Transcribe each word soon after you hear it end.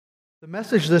The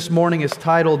message this morning is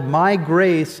titled, My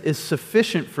Grace is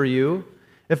Sufficient for You.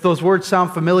 If those words sound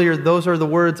familiar, those are the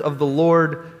words of the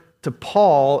Lord to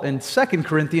Paul in 2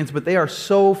 Corinthians, but they are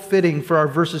so fitting for our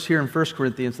verses here in 1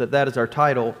 Corinthians that is our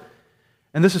title.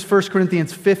 And this is 1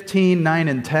 Corinthians 15, 9,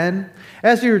 and 10.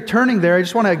 As you're turning there, I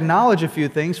just want to acknowledge a few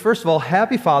things. First of all,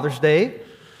 happy Father's Day.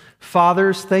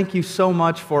 Fathers, thank you so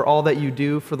much for all that you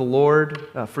do for the Lord,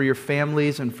 for your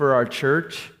families, and for our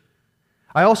church.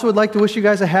 I also would like to wish you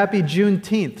guys a happy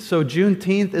Juneteenth. So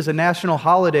Juneteenth is a national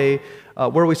holiday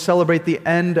where we celebrate the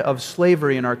end of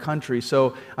slavery in our country.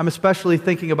 So I'm especially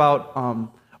thinking about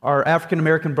our African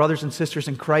American brothers and sisters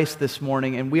in Christ this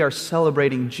morning, and we are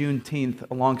celebrating Juneteenth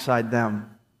alongside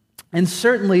them. And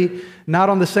certainly not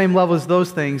on the same level as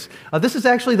those things. This is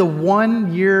actually the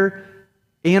 1-year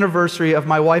anniversary of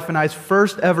my wife and I's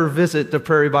first ever visit to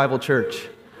Prairie Bible Church.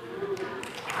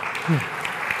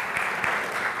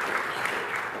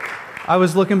 I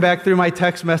was looking back through my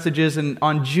text messages, and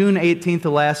on June 18th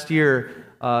of last year,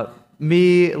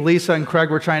 me, Lisa, and Craig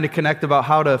were trying to connect about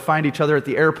how to find each other at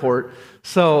the airport.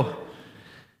 So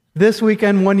this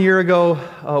weekend, 1 year ago,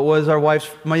 was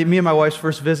me and my wife's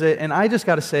first visit, and I just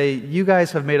got to say, you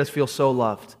guys have made us feel so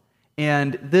loved.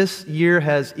 And this year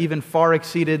has even far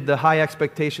exceeded the high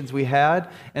expectations we had,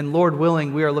 and Lord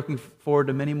willing, we are looking forward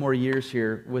to many more years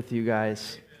here with you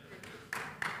guys.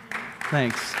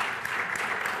 Thanks.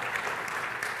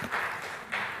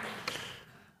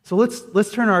 So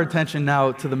let's turn our attention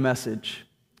now to the message.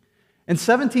 In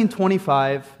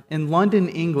 1725, in London,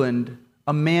 England,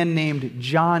 a man named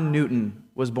John Newton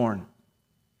was born.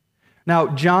 Now,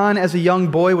 John, as a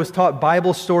young boy, was taught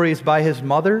Bible stories by his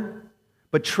mother,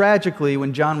 but tragically,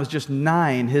 when John was just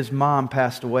 9, his mom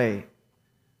passed away.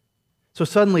 So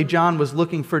suddenly, John was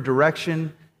looking for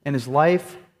direction in his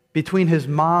life. Between his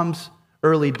mom's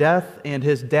early death and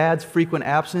his dad's frequent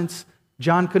absence,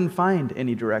 John couldn't find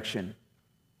any direction.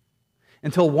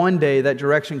 Until one day, that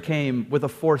direction came with a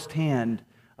forced hand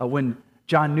when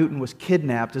John Newton was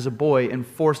kidnapped as a boy and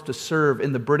forced to serve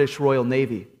in the British Royal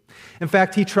Navy. In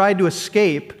fact, he tried to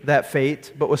escape that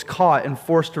fate, but was caught and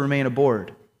forced to remain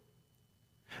aboard.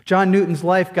 John Newton's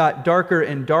life got darker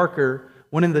and darker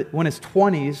when in his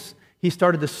 20s, he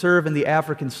started to serve in the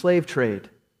African slave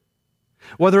trade.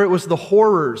 Whether it was the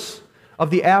horrors of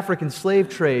the African slave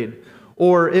trade,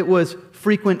 or it was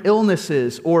frequent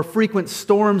illnesses or frequent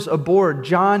storms aboard,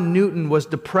 John Newton was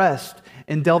depressed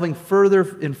and delving further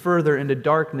and further into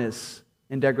darkness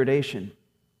and degradation.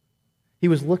 He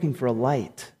was looking for a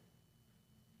light.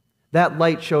 That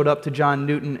light showed up to John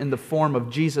Newton in the form of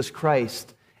Jesus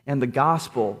Christ and the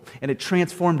gospel, and it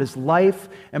transformed his life.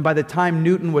 And by the time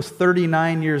Newton was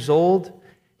 39 years old,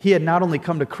 he had not only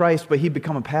come to Christ, but he'd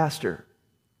become a pastor.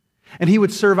 And he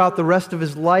would serve out the rest of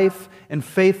his life in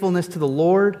faithfulness to the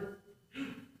Lord.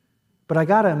 But I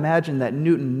got to imagine that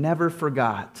Newton never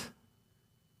forgot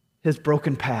his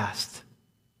broken past.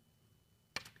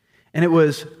 And it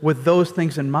was with those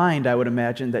things in mind, I would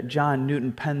imagine, that John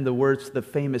Newton penned the words to the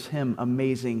famous hymn,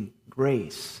 Amazing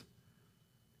Grace.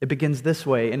 It begins this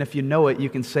way, and if you know it, you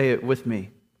can say it with me.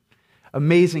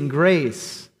 Amazing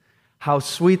grace, how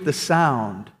sweet the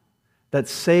sound that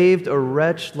saved a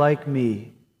wretch like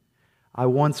me. I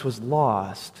once was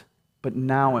lost, but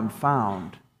now am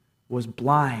found, was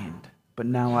blind, but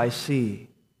now I see.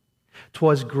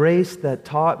 'Twas grace that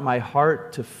taught my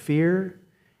heart to fear,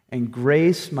 and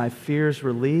grace my fears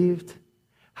relieved.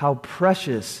 How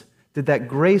precious did that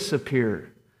grace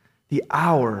appear, the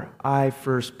hour I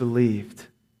first believed.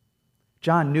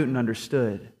 John Newton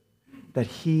understood that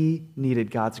he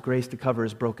needed God's grace to cover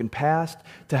his broken past,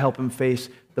 to help him face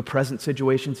the present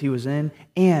situations he was in,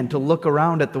 and to look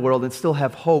around at the world and still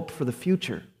have hope for the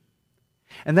future.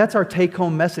 And that's our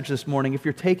take-home message this morning. If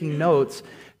you're taking notes,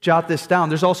 jot this down.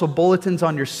 There's also bulletins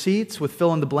on your seats with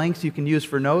fill-in-the-blanks you can use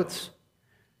for notes.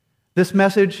 This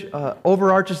message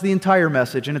overarches the entire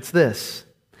message, and it's this: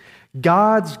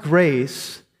 God's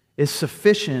grace is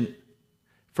sufficient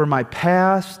for my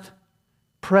past,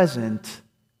 present,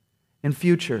 and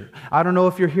future. I don't know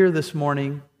if you're here this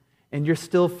morning and you're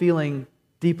still feeling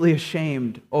deeply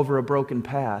ashamed over a broken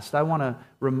past. I want to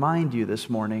remind you this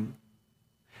morning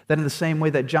that in the same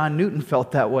way that John Newton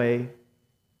felt that way,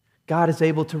 God is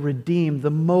able to redeem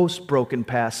the most broken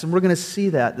past. And we're going to see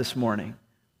that this morning.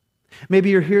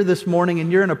 Maybe you're here this morning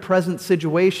and you're in a present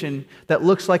situation that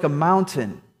looks like a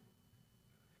mountain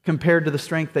compared to the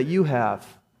strength that you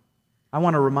have. I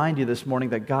want to remind you this morning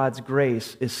that God's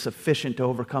grace is sufficient to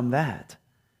overcome that.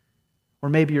 Or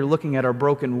maybe you're looking at our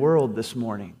broken world this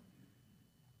morning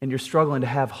and you're struggling to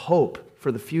have hope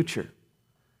for the future.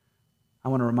 I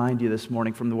want to remind you this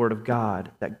morning from the Word of God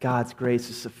that God's grace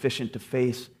is sufficient to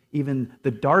face even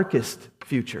the darkest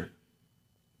future.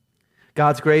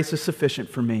 God's grace is sufficient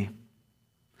for me.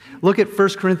 Look at 1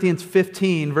 Corinthians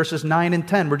 15, verses 9 and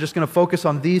 10. We're just going to focus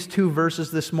on these two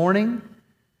verses this morning.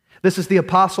 This is the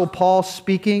Apostle Paul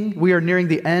speaking. We are nearing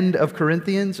the end of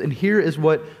Corinthians, and here is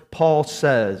what Paul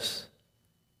says.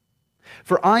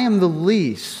 For I am the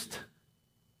least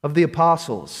of the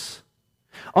apostles,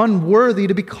 unworthy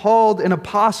to be called an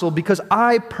apostle, because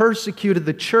I persecuted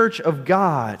the church of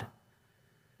God.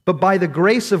 But by the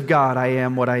grace of God I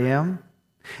am what I am.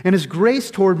 And His grace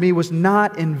toward me was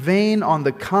not in vain. On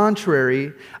the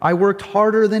contrary, I worked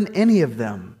harder than any of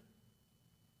them.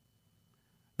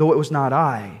 Though it was not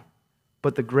I,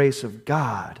 but the grace of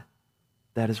God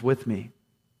that is with me.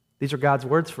 These are God's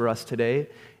words for us today.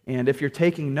 And if you're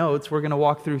taking notes, we're going to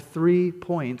walk through 3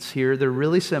 points here. They're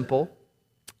really simple.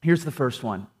 Here's the first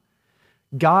one.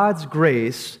 God's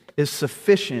grace is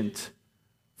sufficient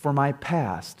for my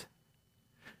past.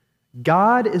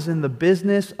 God is in the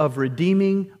business of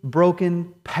redeeming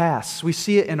broken pasts. We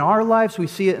see it in our lives, we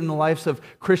see it in the lives of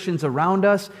Christians around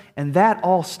us, and that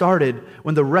all started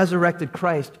when the resurrected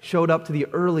Christ showed up to the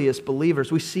earliest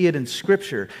believers. We see it in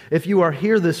Scripture. If you are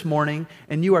here this morning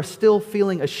and you are still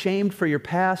feeling ashamed for your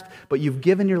past, but you've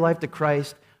given your life to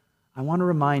Christ, I want to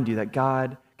remind you that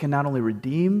God can not only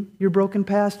redeem your broken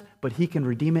past, but He can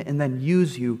redeem it and then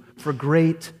use you for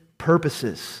great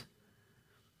purposes.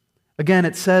 Again,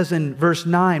 it says in verse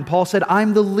 9, Paul said,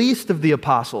 I'm the least of the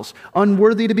apostles,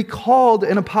 unworthy to be called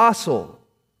an apostle,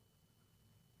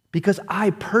 because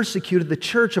I persecuted the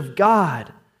church of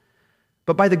God.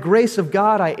 But by the grace of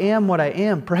God, I am what I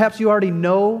am. Perhaps you already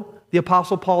know the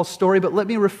Apostle Paul's story, but let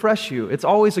me refresh you. It's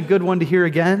always a good one to hear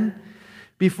again.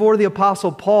 Before the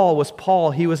Apostle Paul was Paul,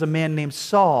 he was a man named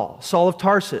Saul of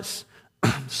Tarsus.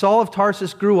 Saul of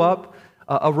Tarsus grew up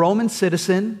a Roman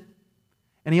citizen,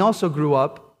 and he also grew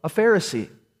up a Pharisee.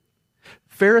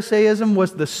 Pharisaism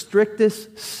was the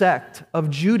strictest sect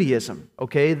of Judaism,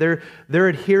 okay? Their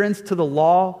adherence to the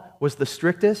law was the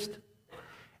strictest.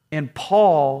 And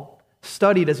Paul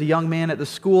studied as a young man at the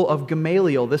school of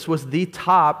Gamaliel. This was the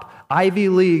top Ivy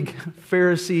League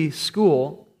Pharisee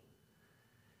school.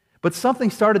 But something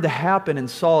started to happen in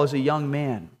Saul as a young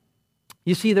man.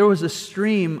 You see, there was a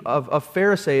stream of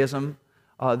Pharisaism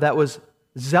that was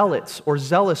zealots or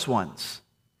zealous ones.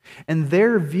 And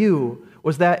their view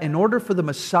was that in order for the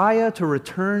Messiah to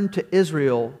return to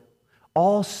Israel,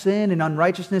 all sin and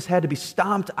unrighteousness had to be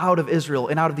stomped out of Israel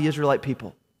and out of the Israelite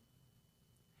people.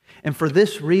 And for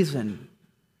this reason,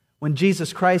 when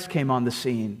Jesus Christ came on the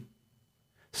scene,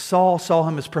 Saul saw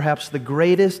him as perhaps the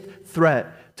greatest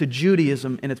threat to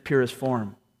Judaism in its purest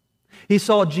form. He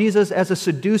saw Jesus as a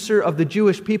seducer of the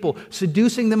Jewish people,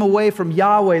 seducing them away from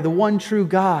Yahweh, the one true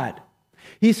God.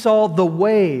 He saw the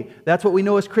way, that's what we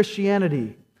know as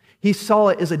Christianity. He saw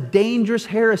it as a dangerous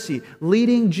heresy,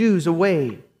 leading Jews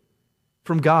away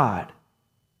from God.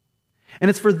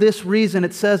 And it's for this reason,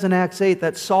 it says in Acts 8,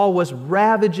 that Saul was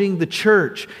ravaging the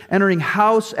church, entering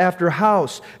house after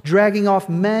house, dragging off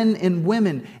men and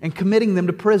women and committing them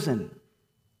to prison.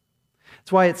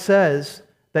 That's why it says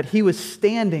that he was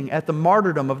standing at the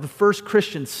martyrdom of the first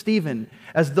Christian, Stephen,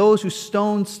 as those who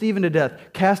stoned Stephen to death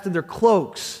casted their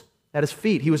cloaks at his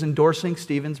feet. He was endorsing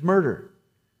Stephen's murder.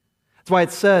 That's why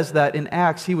it says that in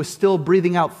Acts he was still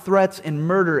breathing out threats and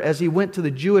murder as he went to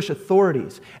the Jewish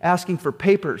authorities, asking for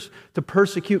papers to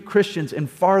persecute Christians in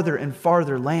farther and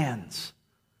farther lands.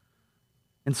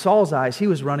 In Saul's eyes, he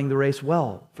was running the race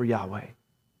well for Yahweh.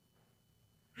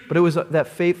 But it was that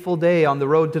fateful day on the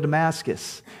road to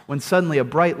Damascus when suddenly a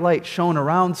bright light shone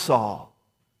around Saul.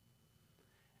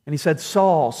 And he said,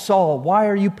 Saul, Saul, why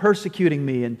are you persecuting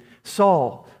me? And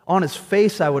Saul, on his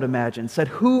face, I would imagine, said,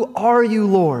 who are you,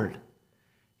 Lord?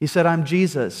 He said, I'm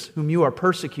Jesus, whom you are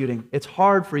persecuting. It's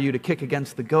hard for you to kick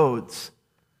against the goads.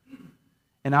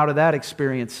 And out of that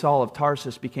experience, Saul of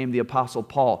Tarsus became the Apostle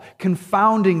Paul,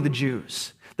 confounding the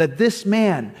Jews. That this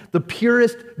man, the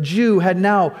purest Jew, had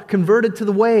now converted to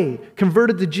the way,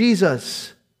 converted to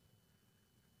Jesus.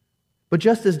 But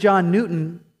just as John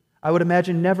Newton, I would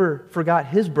imagine, never forgot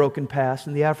his broken past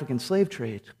in the African slave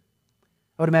trade,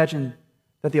 I would imagine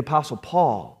that the Apostle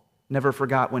Paul never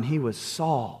forgot when he was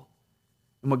Saul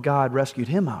and what God rescued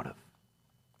him out of.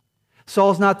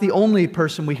 Saul's not the only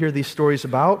person we hear these stories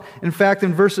about. In fact,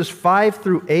 in verses 5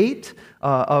 through 8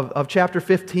 of chapter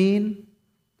 15,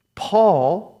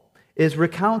 Paul is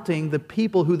recounting the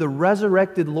people who the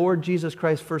resurrected Lord Jesus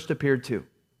Christ first appeared to.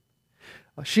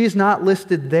 She's not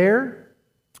listed there,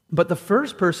 but the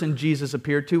first person Jesus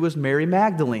appeared to was Mary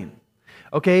Magdalene.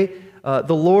 Okay,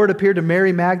 the Lord appeared to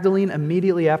Mary Magdalene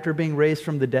immediately after being raised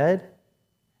from the dead.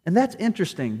 And that's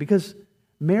interesting because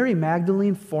Mary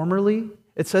Magdalene, formerly,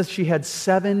 it says she had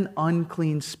 7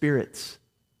 unclean spirits.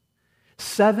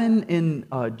 7 in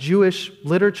Jewish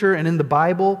literature and in the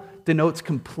Bible denotes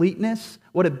completeness.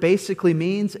 What it basically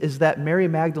means is that Mary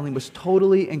Magdalene was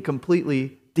totally and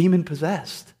completely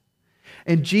demon-possessed.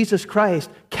 And Jesus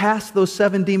Christ cast those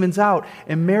 7 demons out,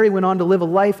 and Mary went on to live a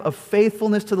life of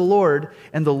faithfulness to the Lord,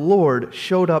 and the Lord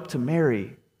showed up to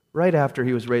Mary right after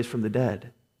he was raised from the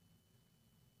dead.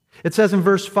 It says in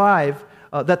verse 5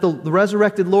 that the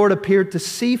resurrected Lord appeared to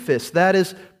Cephas, that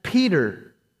is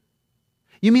Peter.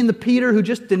 You mean the Peter who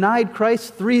just denied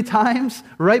Christ 3 times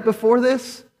right before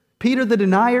this? Peter the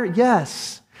denier?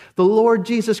 Yes. The Lord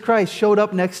Jesus Christ showed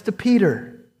up next to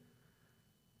Peter.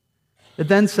 It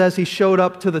then says he showed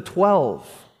up to the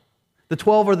 12. The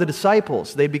 12 are the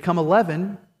disciples. They become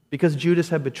 11 because Judas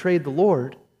had betrayed the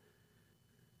Lord.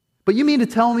 But you mean to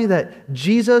tell me that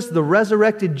Jesus, the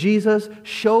resurrected Jesus,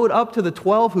 showed up to the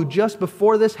 12 who just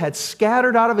before this had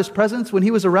scattered out of his presence when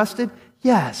he was arrested?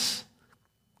 Yes.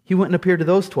 He went and appeared to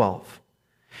those 12.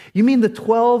 You mean the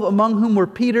 12 among whom were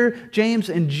Peter, James,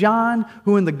 and John,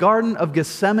 who in the Garden of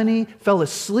Gethsemane fell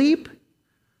asleep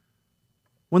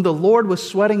when the Lord was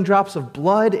sweating drops of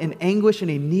blood in anguish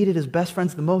and he needed his best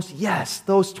friends the most? Yes,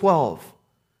 those 12.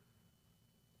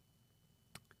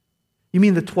 You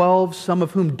mean the 12, some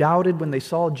of whom doubted when they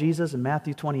saw Jesus in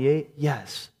Matthew 28?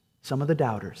 Yes, some of the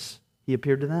doubters. He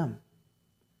appeared to them.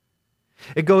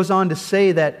 It goes on to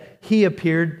say that he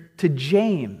appeared to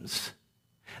James.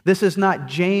 This is not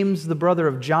James, the brother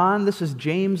of John. This is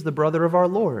James, the brother of our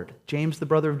Lord. James, the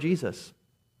brother of Jesus.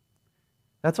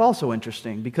 That's also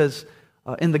interesting because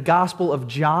in the Gospel of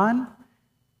John,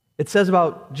 it says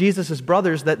about Jesus'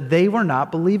 brothers that they were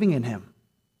not believing in him.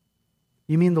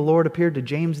 You mean the Lord appeared to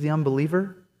James the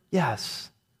unbeliever?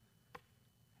 Yes.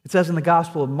 It says in the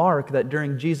Gospel of Mark that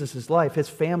during Jesus' life, his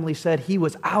family said he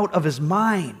was out of his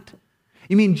mind.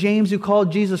 You mean James who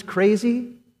called Jesus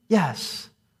crazy? Yes.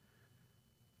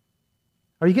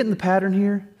 Are you getting the pattern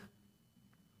here?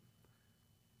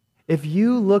 If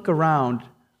you look around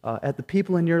at the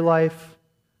people in your life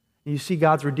and you see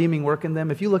God's redeeming work in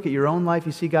them, if you look at your own life,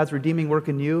 you see God's redeeming work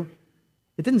in you,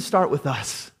 it didn't start with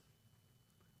us.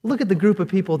 Look at the group of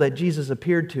people that Jesus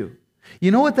appeared to.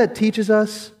 You know what that teaches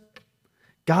us?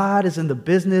 God is in the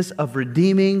business of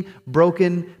redeeming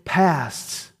broken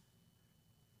pasts.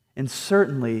 And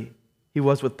certainly, he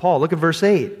was with Paul. Look at verse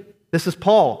 8. This is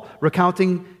Paul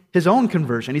recounting his own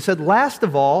conversion. He said, last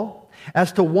of all,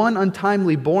 as to one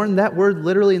untimely born, that word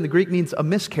literally in the Greek means a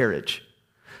miscarriage.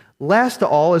 Last of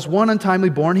all, as one untimely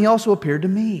born, he also appeared to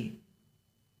me.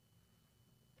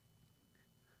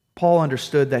 Paul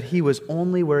understood that he was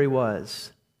only where he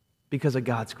was because of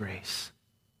God's grace.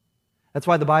 That's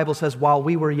why the Bible says, while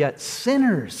we were yet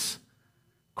sinners,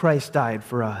 Christ died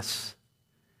for us.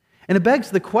 And it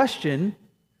begs the question,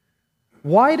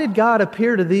 why did God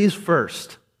appear to these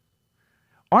first?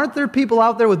 Aren't there people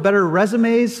out there with better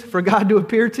resumes for God to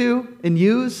appear to and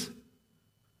use?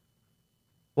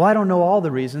 Well, I don't know all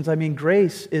the reasons. I mean,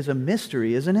 grace is a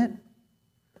mystery, isn't it?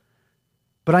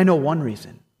 But I know one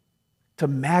reason, to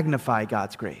magnify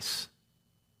God's grace.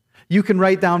 You can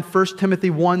write down 1 Timothy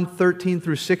 1, 13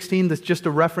 through 16. That's just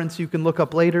a reference you can look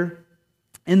up later.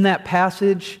 In that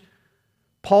passage,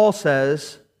 Paul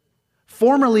says,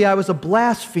 formerly I was a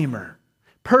blasphemer,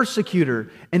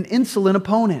 persecutor, an insolent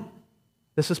opponent.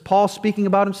 This is Paul speaking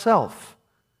about himself.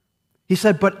 He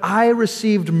said, but I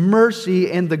received mercy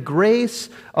and the grace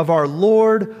of our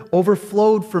Lord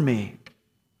overflowed for me.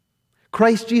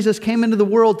 Christ Jesus came into the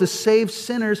world to save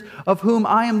sinners of whom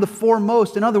I am the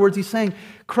foremost. In other words, he's saying,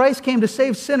 Christ came to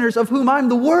save sinners of whom I'm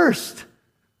the worst.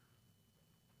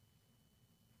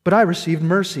 But I received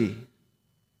mercy,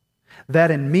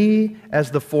 that in me,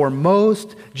 as the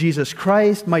foremost, Jesus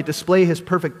Christ might display his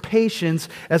perfect patience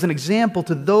as an example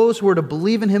to those who are to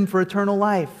believe in him for eternal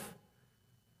life.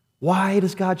 Why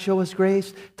does God show us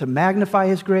grace? To magnify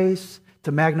his grace,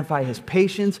 to magnify his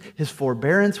patience, his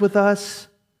forbearance with us.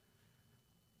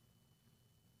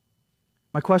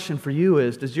 My question for you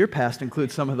is, does your past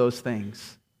include some of those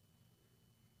things?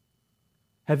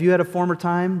 Have you at a former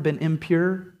time been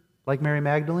impure like Mary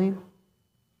Magdalene?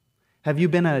 Have you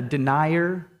been a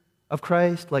denier of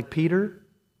Christ like Peter?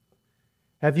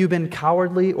 Have you been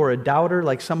cowardly or a doubter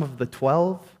like some of the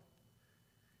 12?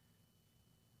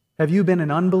 Have you been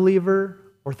an unbeliever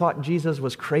or thought Jesus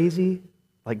was crazy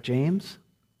like James?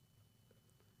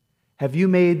 Have you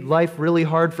made life really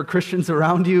hard for Christians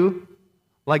around you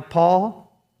like Paul?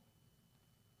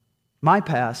 My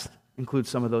past includes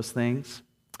some of those things.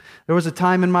 There was a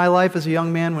time in my life as a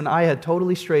young man when I had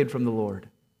totally strayed from the Lord.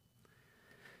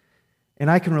 And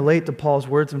I can relate to Paul's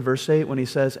words in verse 8 when he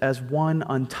says, as one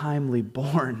untimely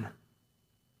born,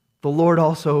 the Lord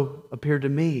also appeared to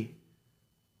me.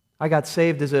 I got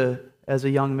saved as a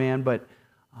young man, but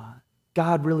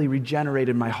God really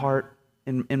regenerated my heart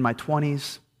in my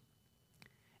 20s.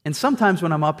 And sometimes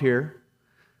when I'm up here,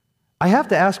 I have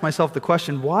to ask myself the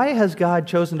question, why has God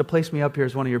chosen to place me up here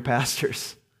as one of your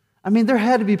pastors? I mean, there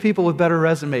had to be people with better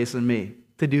resumes than me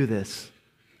to do this.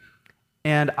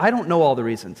 And I don't know all the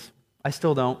reasons. I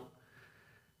still don't.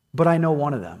 But I know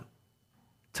one of them.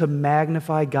 To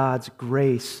magnify God's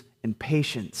grace and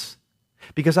patience.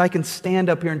 Because I can stand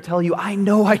up here and tell you, I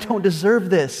know I don't deserve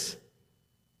this.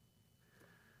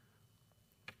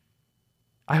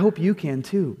 I hope you can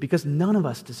too, because none of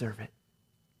us deserve it.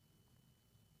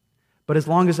 But as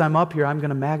long as I'm up here, I'm going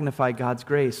to magnify God's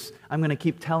grace. I'm going to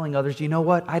keep telling others, you know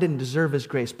what? I didn't deserve His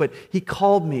grace, but He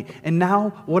called me. And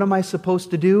now, what am I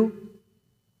supposed to do?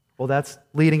 Well, that's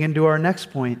leading into our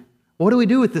next point. What do we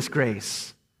do with this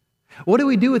grace? What do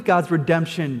we do with God's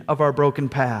redemption of our broken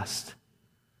past?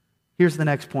 Here's the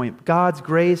next point. God's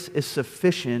grace is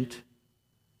sufficient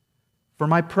for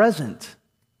my present.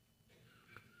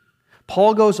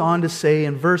 Paul goes on to say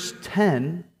in verse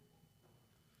 10,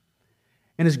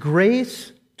 and His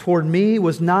grace toward me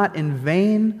was not in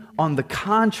vain. On the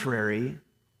contrary,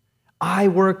 I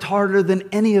worked harder than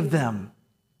any of them.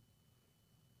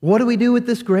 What do we do with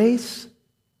this grace?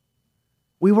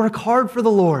 We work hard for the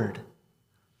Lord.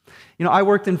 You know, I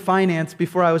worked in finance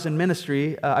before I was in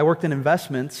ministry. I worked in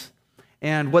investments.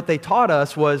 And what they taught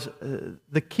us was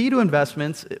the key to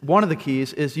investments, one of the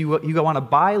keys, is you want to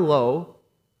buy low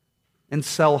and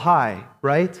sell high,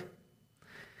 right?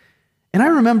 And I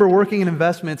remember working in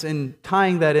investments and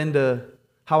tying that into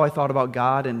how I thought about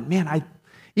God. And man,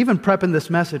 even prepping this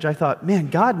message, I thought, man,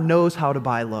 God knows how to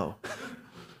buy low.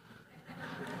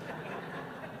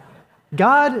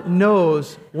 God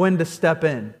knows when to step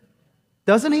in,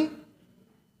 doesn't He?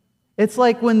 It's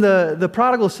like when the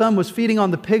prodigal son was feeding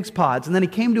on the pig's pods and then he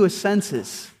came to his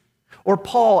senses. Or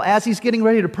Paul, as he's getting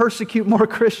ready to persecute more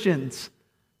Christians.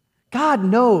 God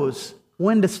knows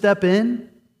when to step in.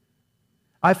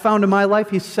 I've found in my life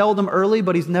He's seldom early,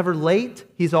 but He's never late.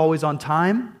 He's always on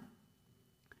time.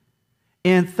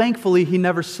 And thankfully, He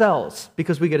never sells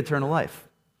because we get eternal life.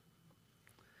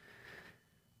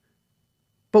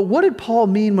 But what did Paul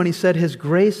mean when he said His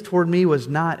grace toward me was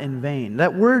not in vain?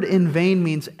 That word in vain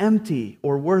means empty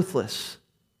or worthless.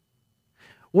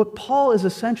 What Paul is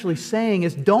essentially saying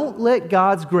is don't let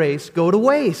God's grace go to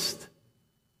waste.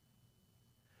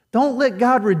 Don't let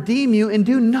God redeem you and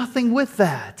do nothing with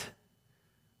that.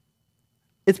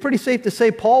 It's pretty safe to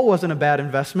say Paul wasn't a bad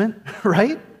investment,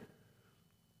 right?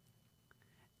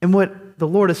 And what the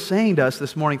Lord is saying to us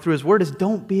this morning through His Word is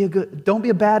don't be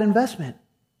a bad investment.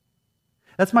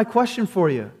 That's my question for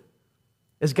you.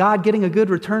 Is God getting a good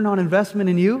return on investment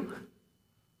in you?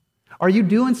 Are you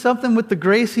doing something with the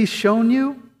grace He's shown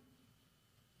you?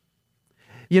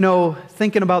 You know,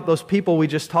 thinking about those people we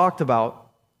just talked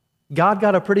about, God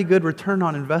got a pretty good return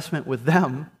on investment with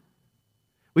them.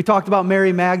 We talked about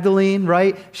Mary Magdalene,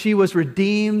 right? She was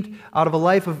redeemed out of a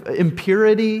life of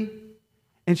impurity,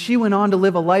 and she went on to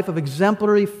live a life of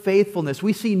exemplary faithfulness.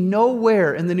 We see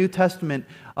nowhere in the New Testament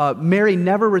Mary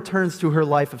never returns to her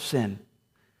life of sin.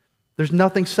 There's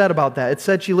nothing said about that. It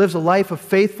said she lives a life of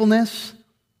faithfulness.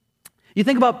 You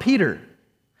think about Peter.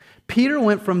 Peter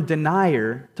went from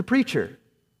denier to preacher.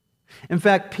 In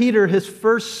fact, Peter, his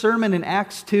first sermon in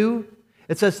Acts 2,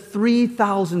 it says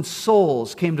 3,000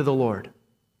 souls came to the Lord.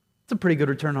 It's a pretty good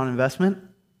return on investment.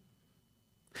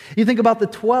 You think about the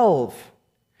 12.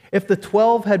 If the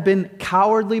 12 had been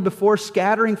cowardly before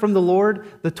scattering from the Lord,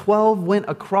 the 12 went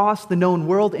across the known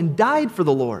world and died for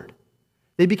the Lord.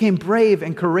 They became brave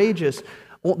and courageous.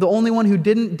 The only one who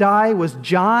didn't die was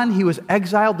John. He was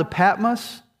exiled to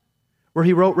Patmos, where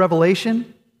he wrote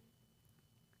Revelation.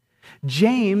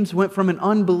 James went from an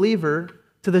unbeliever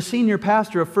to the senior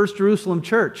pastor of First Jerusalem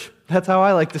Church. That's how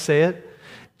I like to say it.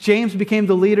 James became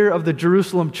the leader of the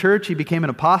Jerusalem church. He became an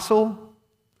apostle.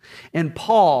 And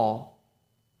Paul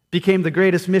became the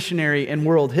greatest missionary in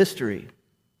world history.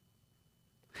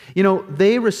 You know,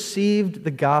 they received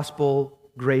the gospel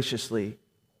graciously,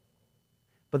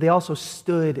 but they also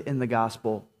stood in the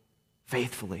gospel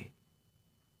faithfully.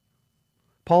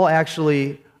 Paul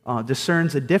actually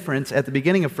discerns a difference at the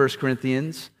beginning of 1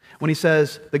 Corinthians when he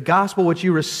says, the gospel which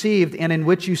you received and in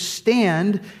which you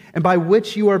stand and by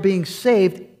which you are being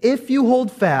saved, if you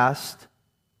hold fast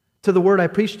to the word I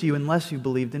preached to you, unless you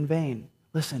believed in vain.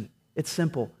 Listen, it's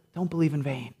simple. Don't believe in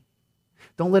vain.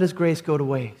 Don't let His grace go to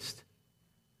waste.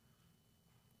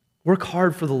 Work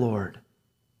hard for the Lord.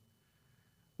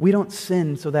 We don't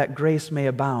sin so that grace may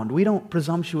abound. We don't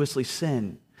presumptuously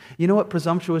sin. You know what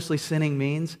presumptuously sinning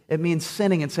means? It means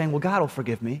sinning and saying, well, God will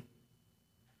forgive me.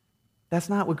 That's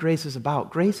not what grace is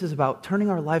about. Grace is about turning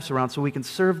our lives around so we can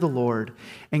serve the Lord,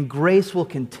 and grace will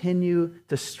continue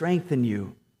to strengthen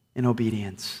you in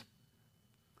obedience.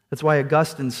 That's why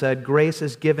Augustine said, grace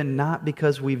is given not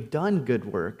because we've done good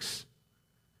works,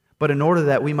 but in order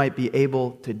that we might be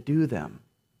able to do them.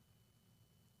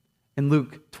 In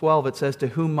Luke 12, it says, to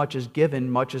whom much is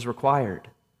given, much is required.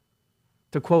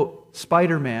 To quote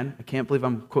Spider-Man, I can't believe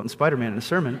I'm quoting Spider-Man in a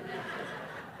sermon,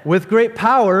 with great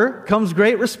power comes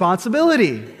great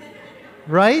responsibility,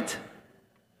 right?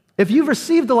 If you've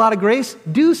received a lot of grace,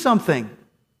 do something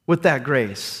with that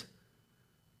grace.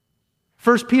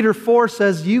 1 Peter 4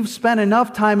 says, you've spent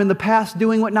enough time in the past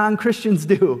doing what non-Christians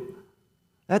do.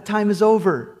 That time is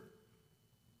over.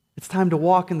 It's time to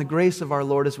walk in the grace of our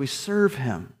Lord as we serve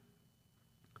Him.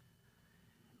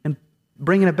 And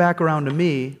bringing it back around to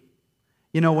me,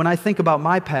 you know, when I think about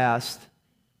my past,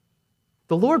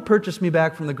 the Lord purchased me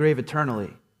back from the grave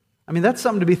eternally. I mean, that's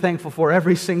something to be thankful for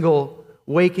every single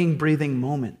waking, breathing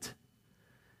moment.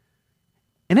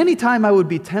 And any time I would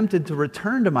be tempted to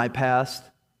return to my past,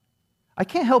 I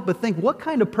can't help but think, what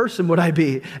kind of person would I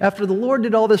be after the Lord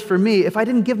did all this for me if I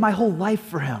didn't give my whole life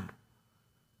for Him?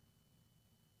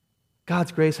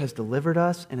 God's grace has delivered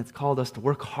us, and it's called us to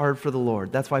work hard for the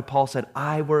Lord. That's why Paul said,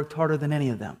 I worked harder than any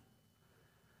of them.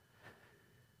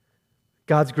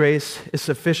 God's grace is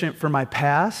sufficient for my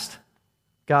past.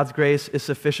 God's grace is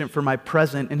sufficient for my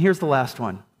present. And here's the last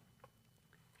one.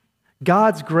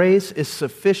 God's grace is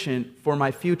sufficient for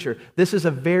my future. This is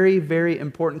a very, very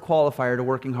important qualifier to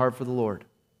working hard for the Lord.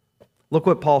 Look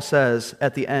what Paul says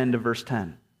at the end of verse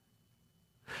 10.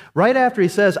 Right after he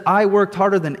says, I worked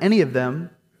harder than any of them,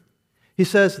 he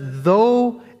says,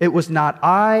 though it was not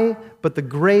I, but the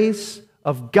grace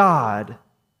of God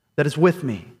that is with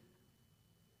me.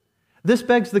 This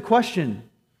begs the question,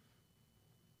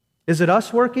 is it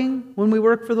us working when we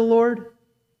work for the Lord?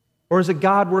 Or is it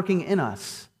God working in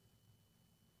us?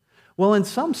 Well, in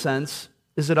some sense,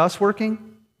 is it us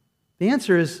working? The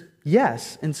answer is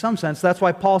yes, in some sense. That's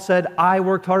why Paul said, I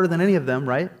worked harder than any of them,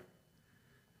 right?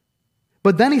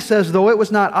 But then he says, though it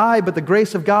was not I, but the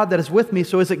grace of God that is with me,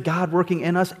 so is it God working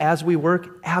in us as we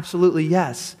work? Absolutely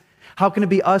yes. How can it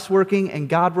be us working and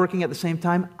God working at the same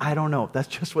time? I don't know. That's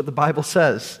just what the Bible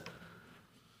says.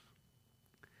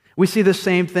 We see the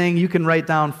same thing. You can write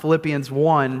down Philippians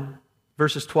 1,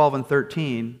 verses 12 and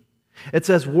 13. It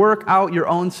says, work out your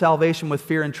own salvation with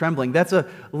fear and trembling. That's a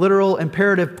literal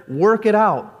imperative. Work it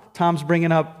out. Tom's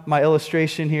bringing up my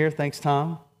illustration here. Thanks,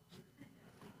 Tom.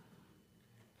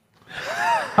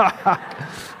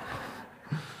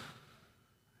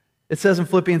 It says in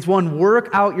Philippians 1, work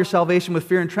out your salvation with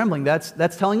fear and trembling.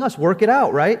 That's telling us, work it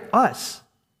out, right? Us.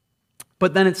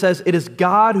 But then it says, it is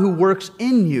God who works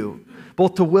in you,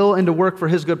 both to will and to work for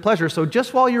His good pleasure. So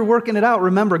just while you're working it out,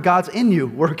 remember, God's in you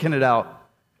working it out.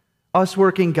 Us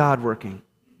working, God working.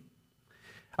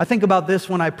 I think about this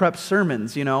when I prep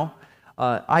sermons, you know.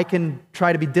 I can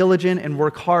try to be diligent and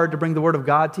work hard to bring the Word of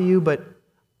God to you, but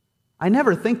I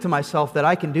never think to myself that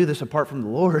I can do this apart from the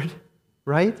Lord,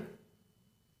 right?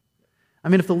 I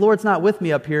mean, if the Lord's not with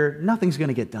me up here, nothing's going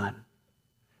to get done.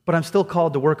 But I'm still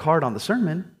called to work hard on the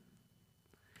sermon.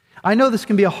 I know this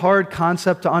can be a hard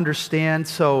concept to understand,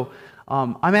 so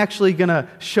I'm actually going to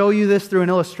show you this through an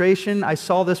illustration. I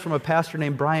saw this from a pastor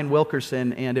named Brian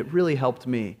Wilkerson, and it really helped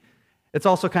me. It's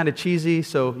also kind of cheesy,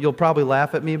 so you'll probably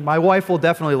laugh at me. My wife will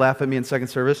definitely laugh at me in second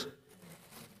service.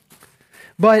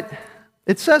 But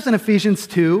it says in Ephesians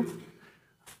 2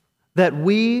 that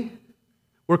we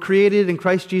were created in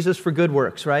Christ Jesus for good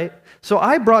works, right? So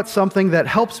I brought something that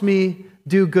helps me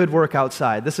do good work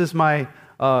outside. This is my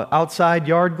outside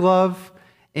yard glove.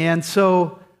 And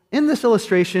so in this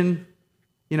illustration,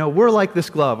 you know, we're like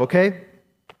this glove, okay?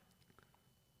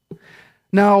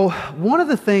 Now, one of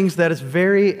the things that is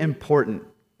very important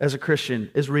as a Christian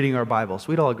is reading our Bibles.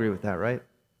 We'd all agree with that, right?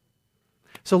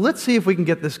 So let's see if we can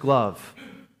get this glove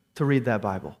to read that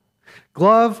Bible.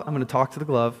 Glove, I'm going to talk to the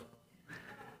glove.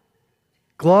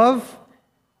 Glove,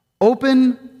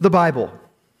 open the Bible.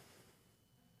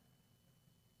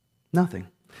 Nothing.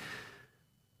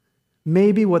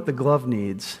 Maybe what the glove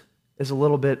needs is a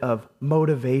little bit of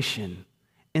motivation,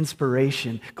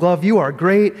 inspiration. Glove, you are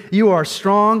great. You are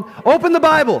strong. Open the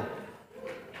Bible.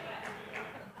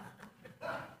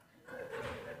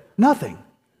 Nothing.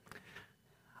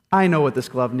 I know what this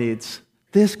glove needs.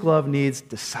 This glove needs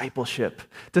discipleship.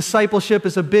 Discipleship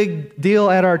is a big deal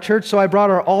at our church, so I brought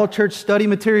our all-church study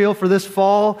material for this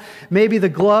fall. Maybe the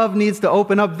glove needs to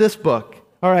open up this book.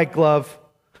 All right, glove,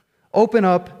 open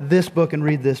up this book and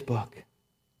read this book.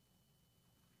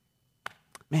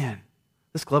 Man,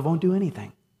 this glove won't do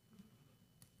anything.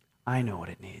 I know what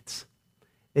it needs.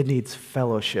 It needs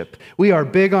fellowship. We are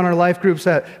big on our life groups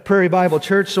at Prairie Bible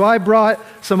Church, so I brought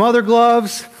some other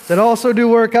gloves that also do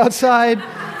work outside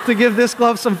to give this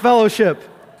glove some fellowship.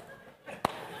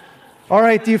 All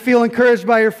right, do you feel encouraged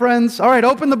by your friends? All right,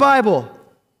 open the Bible.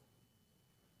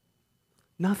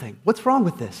 Nothing. What's wrong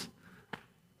with this?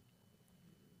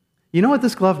 You know what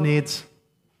this glove needs?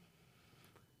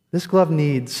 This glove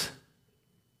needs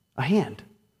a hand,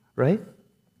 right?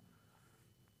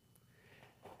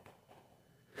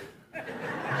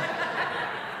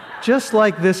 Just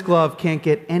like this glove can't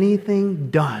get anything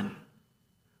done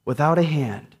without a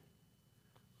hand,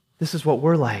 this is what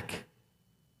we're like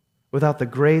without the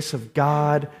grace of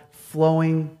God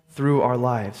flowing through our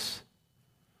lives.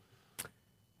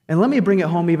 And let me bring it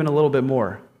home even a little bit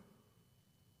more.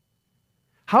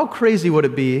 How crazy would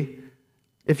it be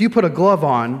if you put a glove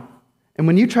on and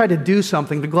when you tried to do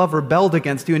something, the glove rebelled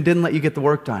against you and didn't let you get the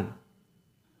work done?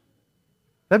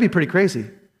 That'd be pretty crazy.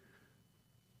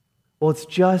 Well, it's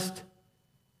just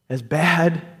as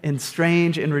bad and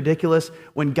strange and ridiculous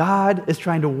when God is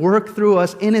trying to work through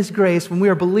us in His grace when we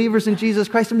are believers in Jesus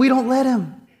Christ and we don't let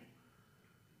Him.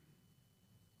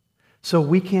 So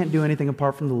we can't do anything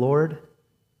apart from the Lord,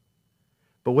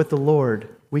 but with the Lord,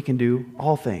 we can do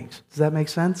all things. Does that make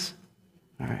sense?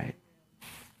 All right.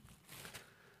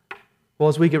 Well,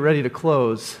 as we get ready to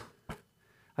close,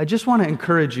 I just want to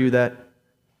encourage you that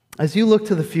as you look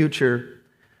to the future,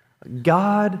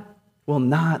 God will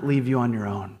not leave you on your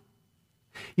own.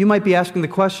 You might be asking the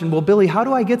question, well, Billy, how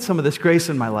do I get some of this grace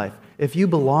in my life? If you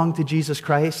belong to Jesus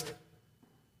Christ,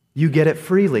 you get it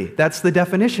freely. That's the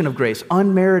definition of grace.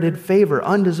 Unmerited favor,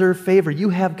 undeserved favor. You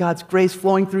have God's grace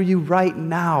flowing through you right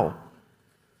now.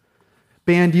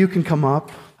 Band, you can come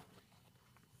up.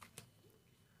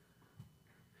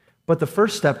 But the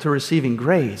first step to receiving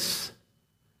grace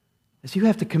is you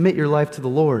have to commit your life to the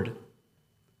Lord.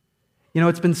 You know,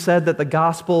 it's been said that the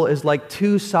gospel is like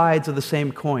two sides of the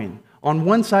same coin. On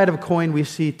one side of a coin, we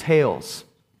see tails.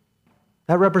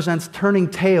 That represents turning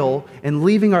tail and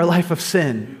leaving our life of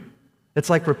sin. It's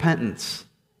like repentance.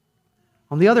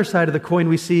 On the other side of the coin,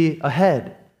 we see a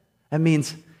head. That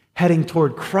means heading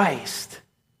toward Christ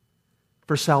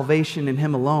for salvation in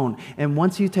Him alone. And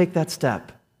once you take that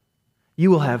step, you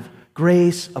will have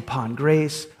grace upon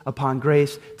grace upon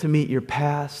grace to meet your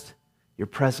past, your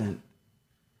present,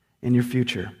 and your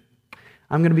future.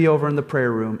 I'm going to be over in the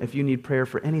prayer room if you need prayer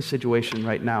for any situation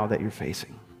right now that you're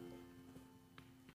facing.